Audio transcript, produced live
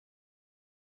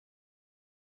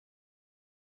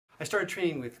I started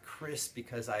training with Chris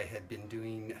because I had been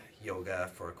doing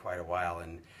yoga for quite a while,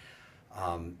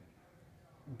 and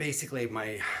basically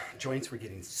my joints were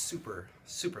getting super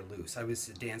loose. I was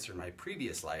a dancer in my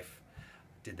previous life,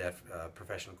 did that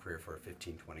professional career for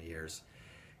 15-20 years,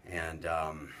 and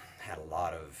had a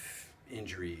lot of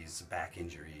injuries, back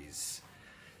injuries,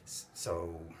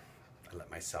 so I let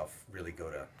myself really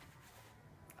go to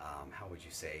how would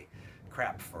you say,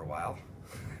 crap for a while,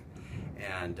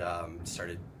 and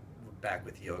started back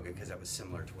with yoga because that was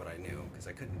similar to what I knew, because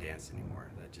I couldn't dance anymore.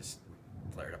 That just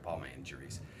flared up all my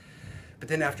injuries. But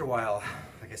then after a while,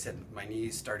 like I said, my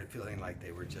knees started feeling like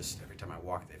they were just, every time I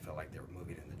walked, they felt like they were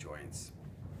moving in the joints.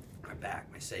 My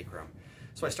back, my sacrum.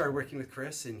 So I started working with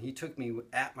Chris, and he took me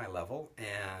at my level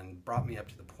and brought me up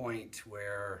to the point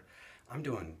where I'm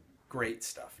doing great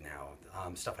stuff now,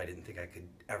 stuff I didn't think I could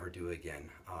ever do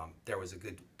again. There was a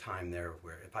good time there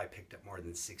where if I picked up more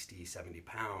than 60, 70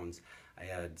 pounds, I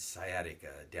had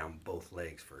sciatica down both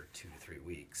legs for 2 to 3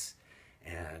 weeks.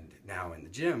 And now in the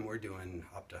gym, we're doing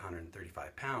up to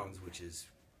 135 pounds, which is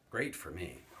great for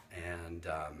me. And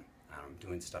I'm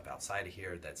doing stuff outside of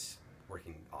here that's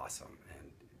working awesome, and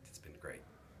it's been great.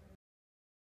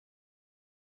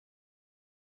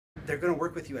 They're going to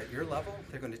work with you at your level.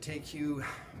 They're going to take you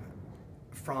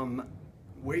from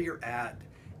where you're at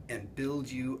and build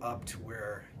you up to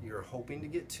where you're hoping to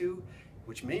get to,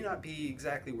 which may not be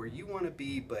exactly where you want to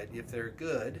be, but if they're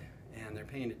good and they're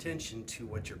paying attention to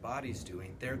what your body's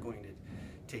doing, they're going to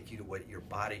take you to what your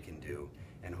body can do,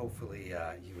 and hopefully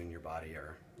you and your body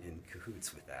are in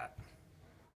cahoots with that.